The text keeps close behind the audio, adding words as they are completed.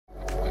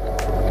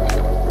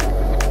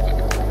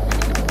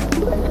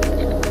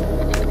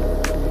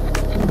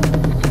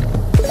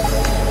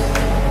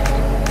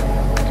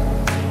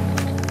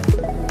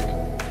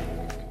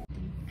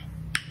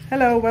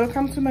Hello,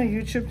 welcome to my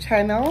YouTube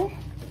channel.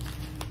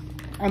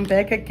 I'm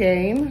back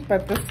again,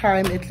 but this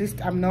time at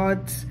least I'm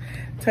not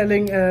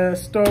telling a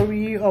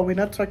story, or we're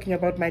not talking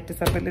about my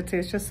disability.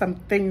 It's just some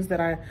things that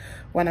I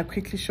want to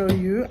quickly show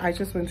you. I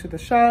just went to the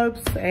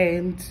shops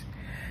and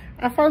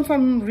I found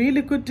some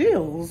really good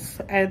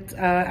deals at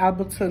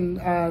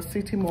Alberton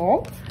City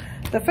Mall.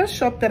 The first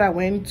shop that I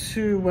went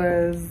to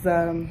was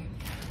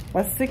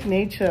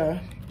Signature,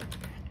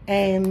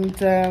 and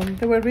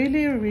there were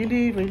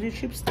really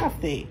cheap stuff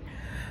there.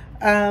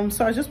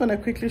 So I just want to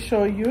quickly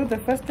show you. The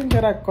first thing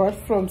that I got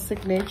from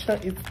Signature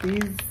is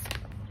these.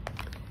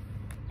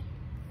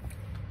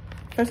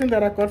 First thing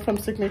that I got from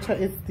Signature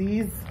is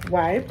these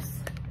wipes.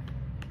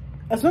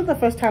 It's not the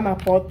first time I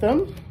bought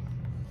them.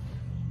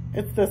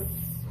 It's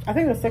I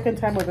think the second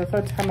time or the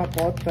third time I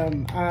bought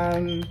them.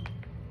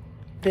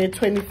 They're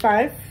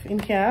 25 in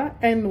here,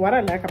 and what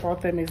I like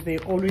about them is they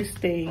always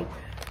stay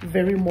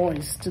very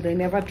moist. They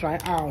never dry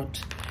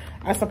out.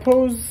 I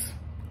suppose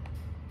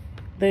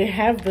they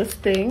have this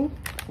thing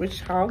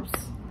which helps,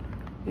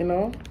 you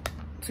know,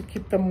 to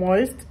keep them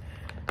moist.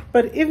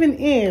 But even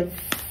if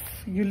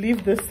you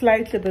leave this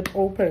slightly a bit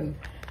open,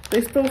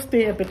 they still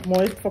stay a bit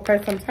moist for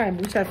quite some time,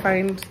 which I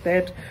find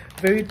that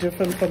very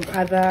different from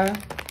other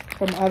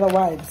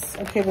wipes.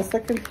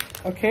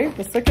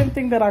 The second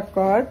thing that I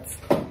got,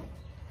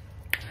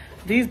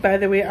 these, by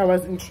the way, they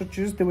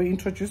were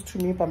introduced to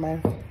me by my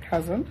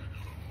cousin,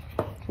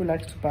 who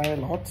likes to buy a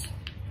lot,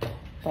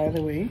 by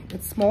the way.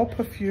 It's small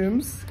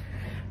perfumes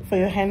for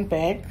your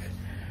handbag.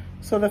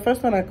 So the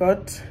first one I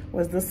got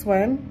was this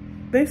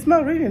one. They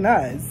smell really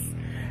nice,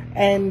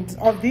 and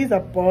of these I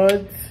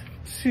bought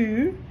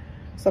two.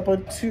 So I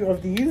bought two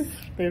of these.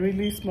 They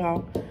really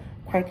smell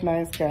quite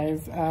nice,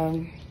 guys.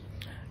 You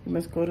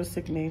must go to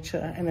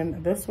Signature. And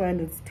then this one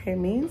is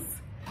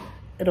Tammy's.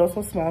 It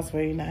also smells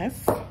very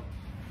nice.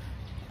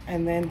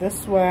 And then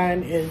this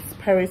one is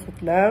Paris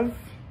with Love.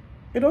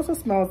 It also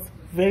smells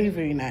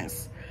very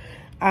nice.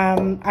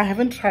 I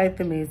haven't tried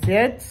them as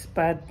yet,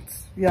 but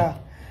yeah,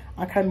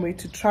 I can't wait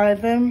to try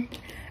them.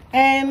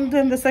 And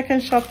then the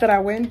second shop that I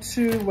went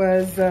to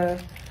was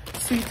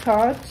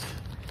Sweetheart.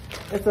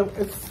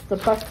 The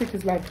plastic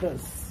is like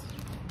this.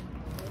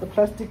 The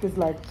plastic is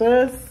like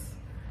this.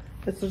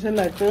 It's written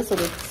like this, or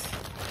it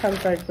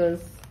comes like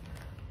this.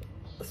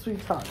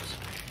 Sweetheart.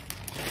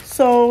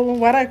 So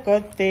what I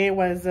got there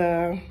was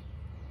a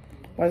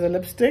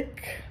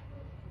lipstick,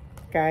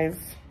 guys.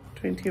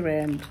 20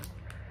 rand.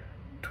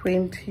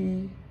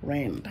 20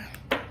 rand.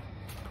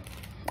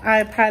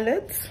 Eye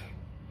palette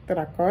that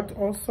I got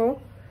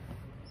also.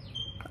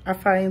 I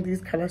find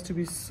these colors to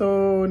be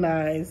so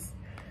nice.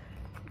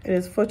 It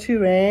is 40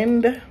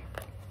 rand.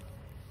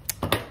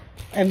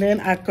 And then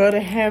I got a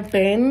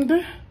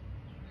hairband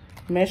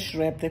mesh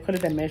wrap. They call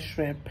it a mesh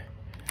wrap.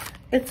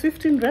 It's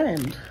 15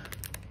 rand.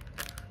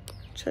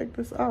 Check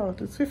this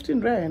out. It's 15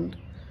 rand.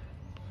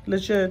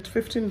 Legit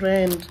 15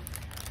 rand.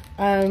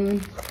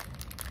 And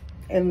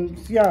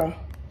yeah,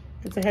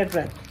 it's a head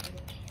wrap.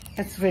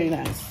 It's very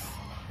nice.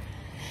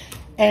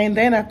 And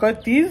then I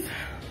got these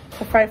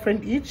for 5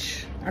 rand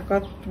each. I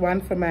got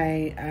one for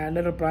my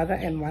little brother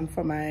and one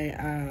for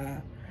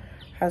my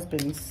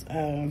husband's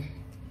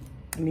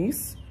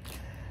niece.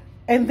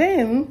 And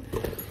then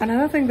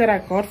another thing that I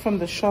got from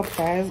the shop,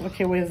 guys,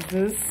 was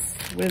this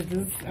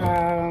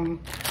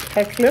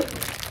hair clip.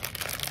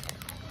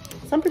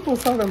 Some people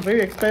sell them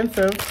very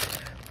expensive,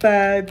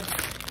 but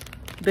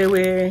they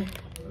were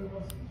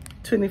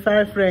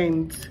 25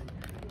 rand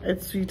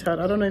at Sweetheart.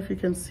 I don't know if you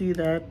can see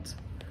that.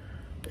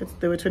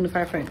 They were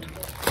 25 rand.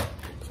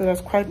 So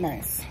that's quite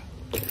nice.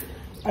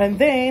 And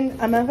then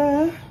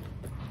another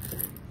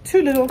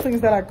two little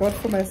things that I got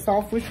for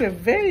myself, which were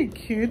very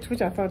cute,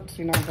 which I thought,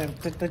 you know,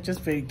 they're just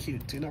very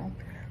cute, you know.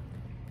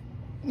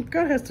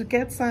 God has to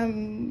get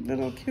some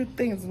little cute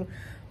things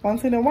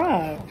once in a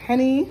while.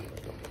 Honey,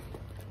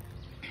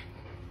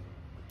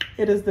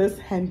 it is this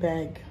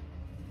handbag.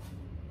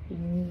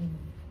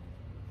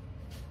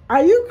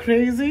 Are you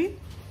crazy?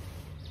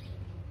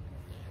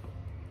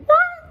 What?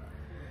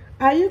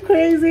 Are you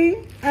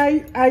crazy?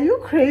 Are you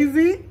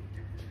crazy?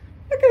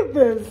 Look at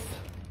this.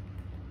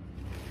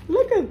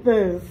 Look at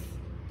this.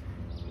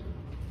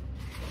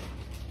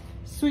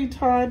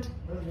 Sweetheart,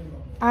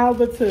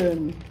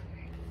 Alberton.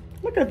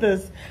 Look at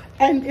this.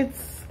 And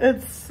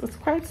it's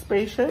quite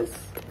spacious.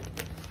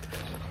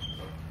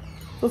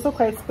 It's also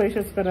quite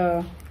spacious. Got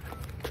a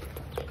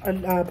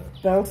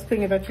belt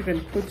thing that you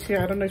can put here.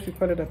 I don't know if you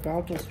call it a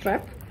belt or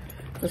strap.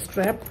 The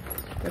strap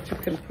that you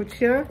can put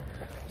here.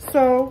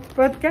 So,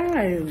 but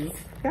guys,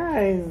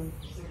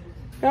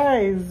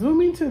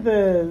 zoom into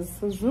this.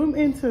 Zoom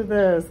into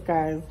this,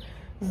 guys.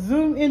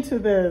 Zoom into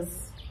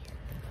this.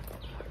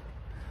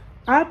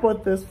 I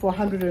bought this for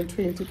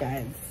 120,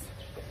 guys.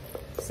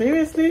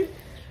 Seriously?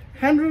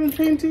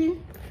 120?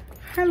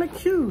 Hella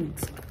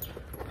cute.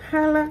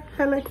 Hella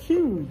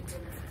cute.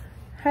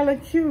 Hella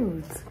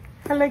cute.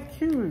 Hella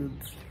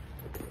cute.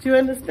 Do you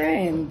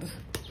understand?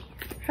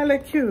 Hella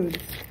cute.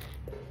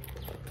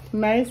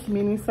 Nice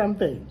meaning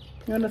something.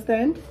 You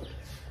understand?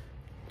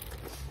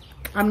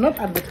 I'm not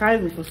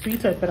advertising for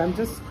Sweetheart, but I'm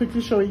just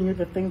quickly showing you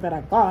the things that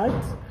I got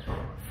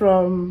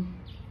from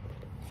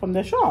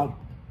the shop.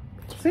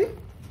 See?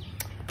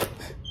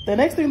 The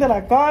next thing that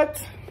I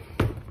got,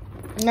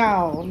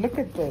 now look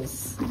at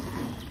this.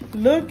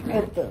 Look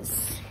at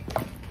this.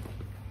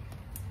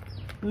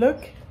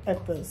 Look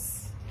at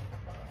this.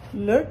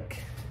 Look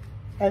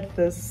at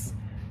this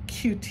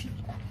cutie.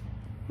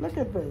 Look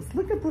at this.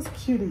 Look at this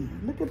cutie.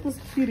 Look at this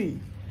cutie.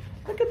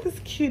 Look at this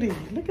cutie.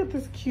 Look at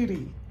this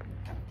cutie.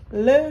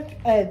 Look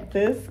at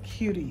this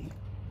cutie.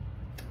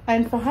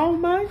 And for how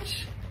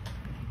much?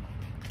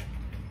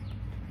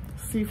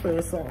 See for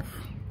yourself.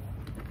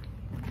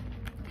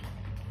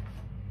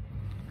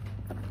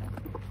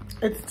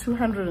 It's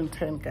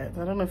 210, guys.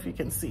 I don't know if you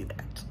can see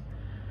that.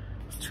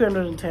 It's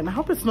 210. I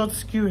hope it's not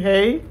skew,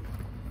 hey?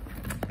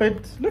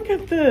 But look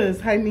at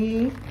this,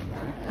 honey.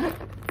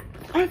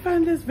 I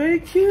find this very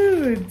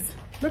cute.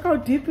 Look how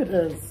deep it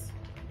is.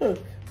 Look,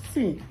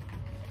 see.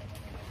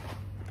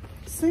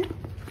 See?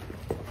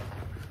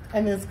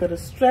 And it's got a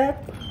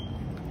strap.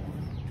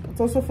 It's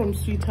also from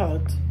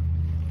Sweetheart.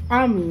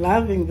 I'm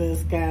loving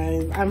this,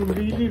 guys. I'm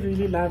really,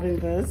 really loving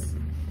this.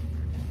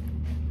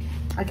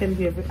 I can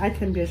be a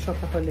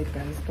shopaholic,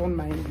 guys. Don't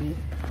mind me.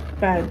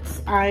 But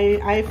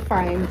I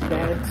find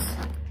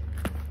that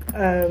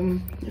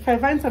if I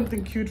find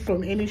something cute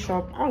from any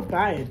shop, I'll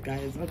buy it,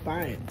 guys. I'll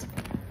buy it.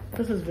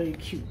 This is very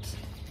cute.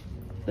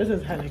 This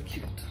is hella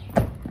cute.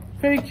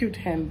 Very cute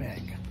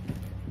handbag.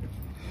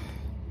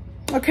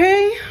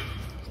 Okay.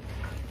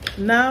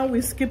 Now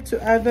we skip to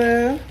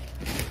other.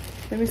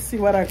 Let me see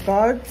what I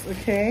got.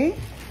 Okay.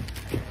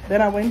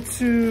 Then I went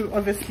to,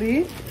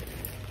 obviously,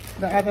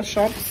 the other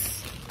shops.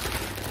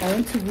 I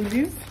went to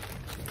Woolies.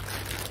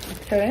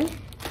 Okay.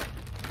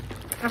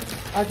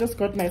 I just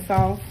got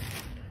myself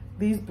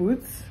these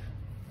boots.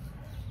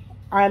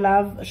 I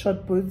love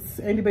short boots.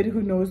 Anybody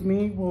who knows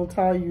me will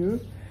tell you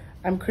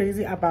I'm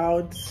crazy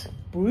about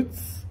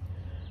boots.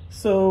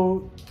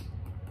 So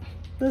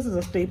this is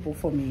a staple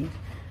for me.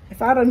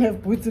 If I don't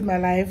have boots in my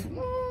life,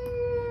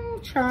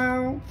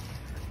 child,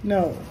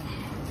 no.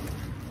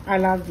 I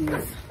love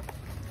these.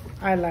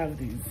 I love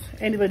these.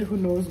 Anybody who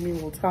knows me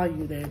will tell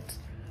you that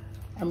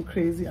I'm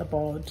crazy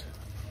about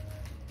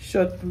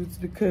short boots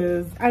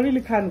because I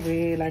really can't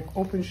wear like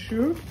open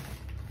shoe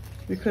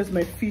because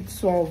my feet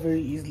swell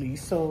very easily.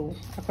 So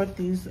I got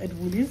these at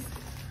Woolies.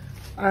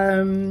 I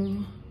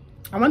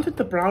wanted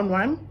the brown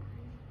one.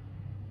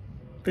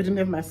 They didn't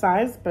have my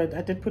size, but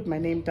I did put my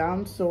name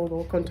down, so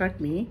they'll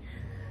contact me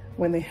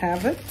when they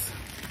have it.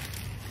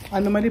 I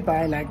normally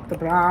buy like the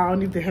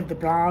brown. If they have the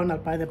brown, I'll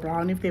buy the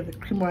brown. If they have the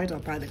cream white, I'll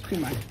buy the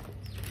cream white.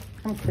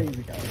 I'm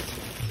crazy, guys.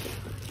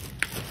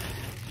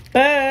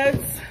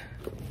 But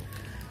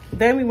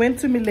then we went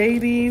to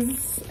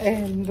Milady's,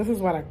 and this is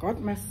what I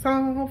got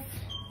myself.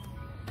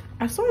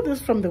 I saw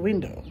this from the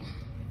window,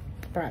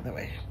 by the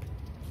way.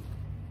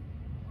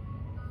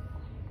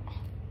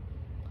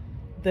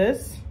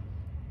 This,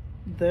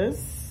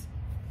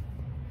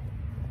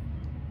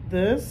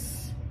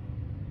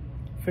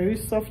 very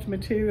soft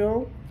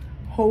material,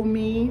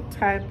 homey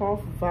type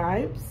of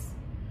vibes.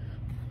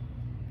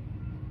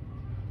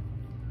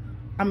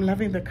 I'm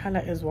loving the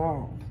color as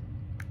well.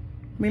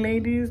 My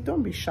ladies,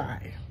 don't be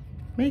shy.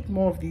 Make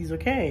more of these,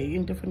 okay,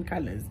 in different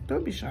colors.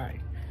 Don't be shy.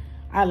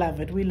 I love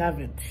it. We love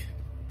it.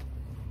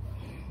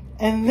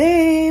 And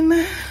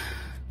then,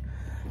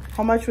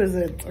 how much was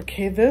it?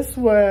 Okay, this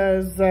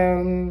was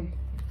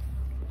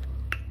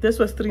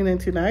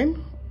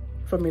 $3.99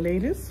 for my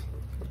ladies.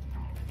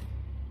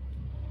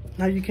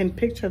 Now you can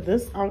picture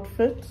this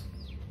outfit,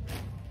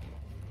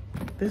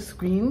 this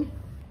screen,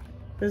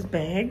 this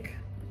bag.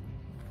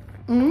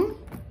 Am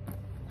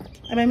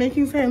I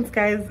making sense,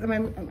 guys? Am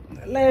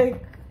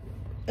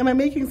I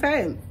making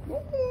sense?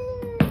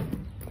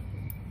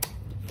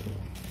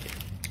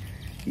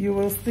 You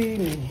will see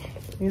me.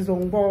 He's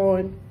on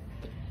board.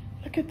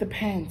 Look at the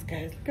pants,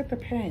 guys. Look at the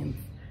pants.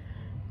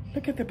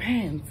 Look at the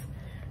pants.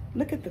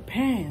 Look at the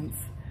pants.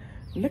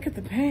 Look at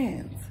the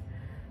pants.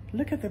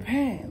 Look at the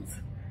pants.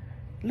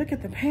 Look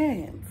at the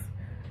pants.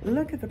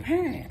 Look at the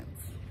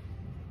pants.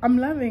 I'm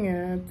loving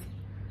it.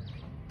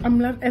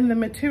 And the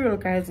material,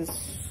 guys, is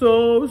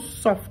so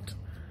soft.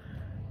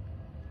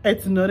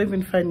 It's not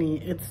even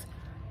funny. It's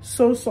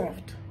so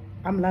soft.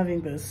 I'm loving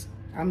this.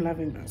 I'm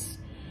loving this.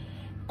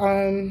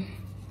 And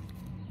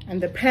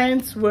the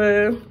pants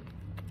were,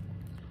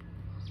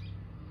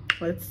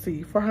 let's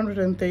see,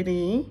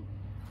 $439.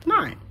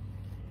 Not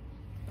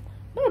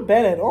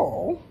bad at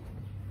all.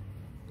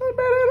 Not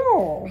bad at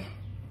all.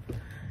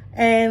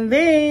 And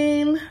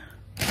then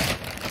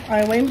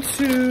I went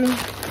to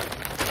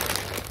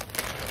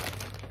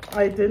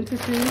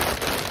Identity.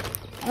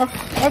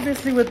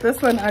 Obviously with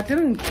this one, I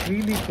didn't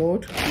really go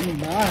to too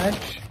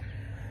much,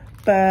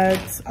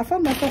 but I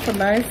found myself a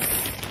nice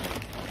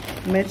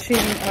matching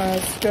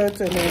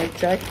skirt and a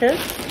jacket.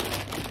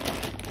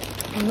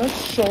 I'm not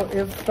sure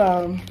if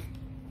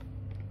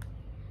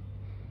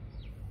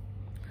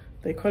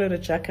they call it a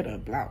jacket or a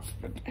blouse,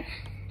 but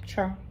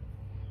ciao.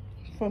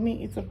 For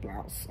me, it's a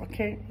blouse,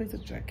 okay? It's a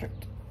jacket.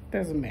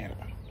 Doesn't matter.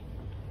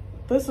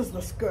 This is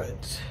the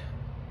skirt.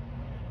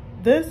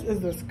 This is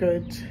the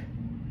skirt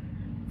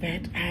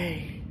that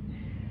I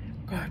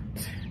got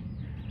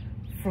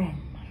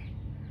from,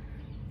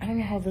 I don't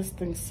know how this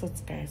thing sits,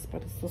 guys,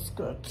 but it's the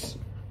skirt.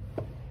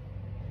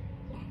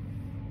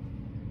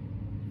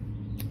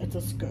 It's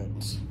a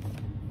skirt.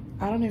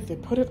 I don't know if they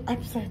put it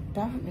upside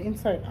down,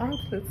 inside out.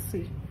 Let's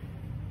see.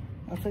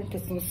 I think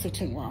it's not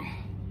sitting well.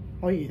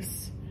 Oh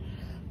yes,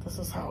 this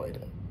is how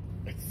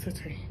it's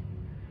sitting.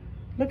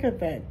 Look at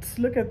that.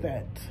 Look at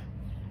that.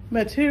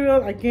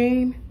 Material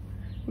again,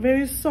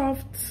 very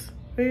soft,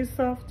 very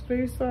soft,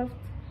 very soft.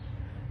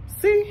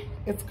 See,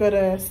 it's got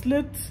a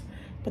slit,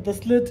 but the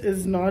slit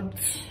is not,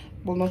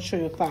 will not show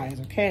your thighs.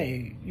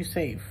 Okay, you're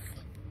safe.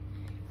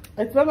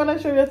 It's not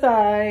gonna show your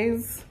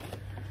thighs.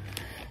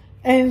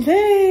 And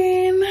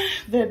then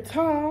the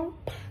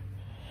top,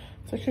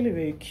 it's actually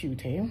very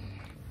cute, eh?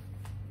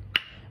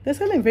 They're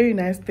selling very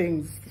nice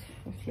things.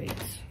 Wait.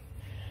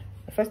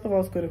 First of all,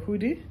 it's got a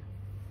hoodie.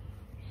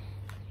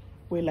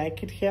 We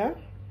like it here.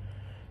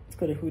 It's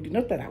got a hoodie.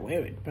 Not that I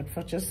wear it, but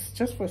for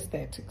just for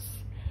aesthetics.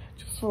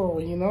 Just for,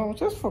 you know,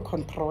 just for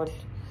control.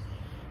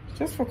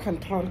 Just for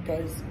control,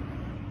 guys.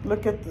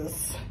 Look at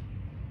this.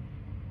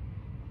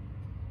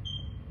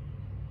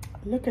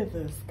 Look at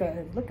this,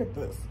 guys. Look at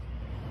this.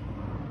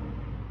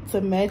 It's a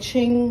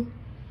matching,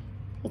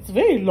 it's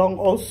very long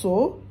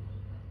also,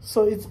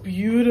 so it's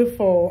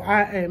beautiful.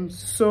 I am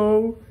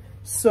so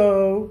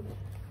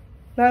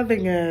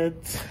loving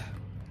it.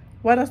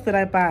 What else did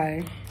I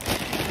buy?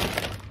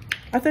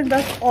 I think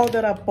that's all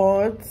that I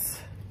bought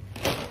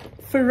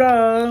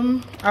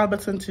from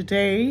Alberton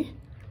today.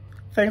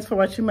 Thanks for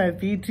watching my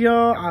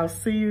video. I'll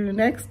see you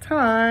next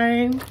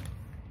time.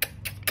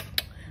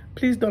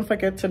 Please don't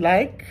forget to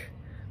like,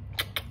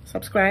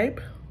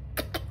 subscribe,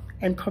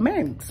 and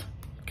comment.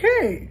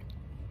 Okay,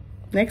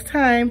 next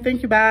time.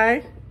 Thank you.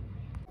 Bye.